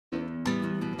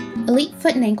Elite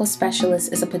Foot and Ankle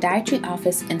Specialist is a podiatry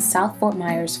office in South Fort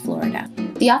Myers, Florida.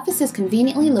 The office is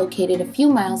conveniently located a few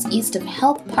miles east of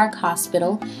Health Park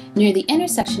Hospital near the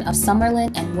intersection of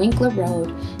Summerlin and Winkler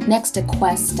Road next to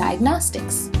Quest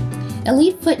Diagnostics.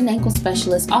 Elite Foot and Ankle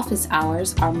Specialist office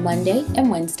hours are Monday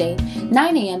and Wednesday,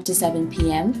 9 a.m. to 7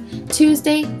 p.m.,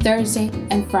 Tuesday, Thursday,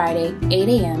 and Friday, 8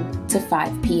 a.m. to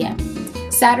 5 p.m.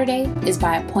 Saturday is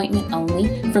by appointment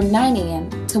only from 9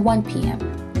 a.m. to 1 p.m.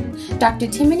 Dr.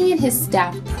 Timoney and his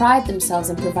staff pride themselves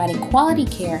in providing quality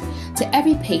care to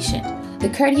every patient. The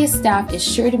courteous staff is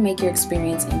sure to make your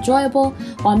experience enjoyable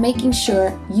while making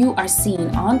sure you are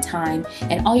seen on time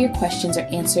and all your questions are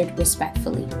answered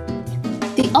respectfully.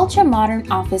 The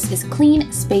ultra-modern office is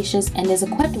clean, spacious, and is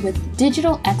equipped with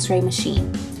digital x-ray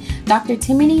machine. Dr.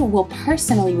 Timoney will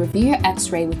personally review your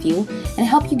x-ray with you and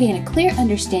help you gain a clear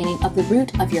understanding of the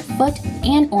root of your foot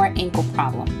and/or ankle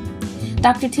problem.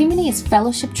 Dr. Timoney is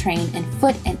fellowship trained in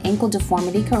foot and ankle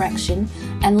deformity correction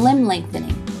and limb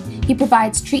lengthening. He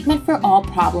provides treatment for all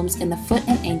problems in the foot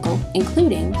and ankle,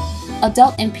 including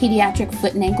adult and pediatric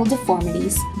foot and ankle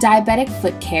deformities, diabetic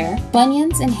foot care,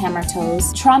 bunions and hammer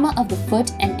toes, trauma of the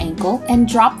foot and ankle, and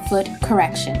drop foot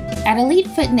correction. At Elite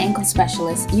Foot and Ankle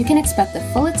Specialist, you can expect the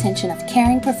full attention of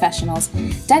caring professionals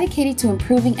dedicated to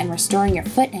improving and restoring your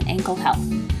foot and ankle health.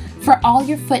 For all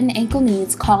your foot and ankle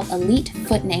needs, call Elite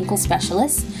Foot and Ankle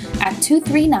Specialist at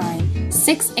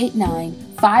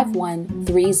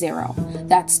 239-689-5130.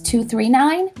 That's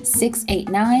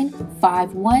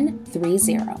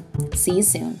 239-689-5130. See you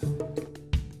soon.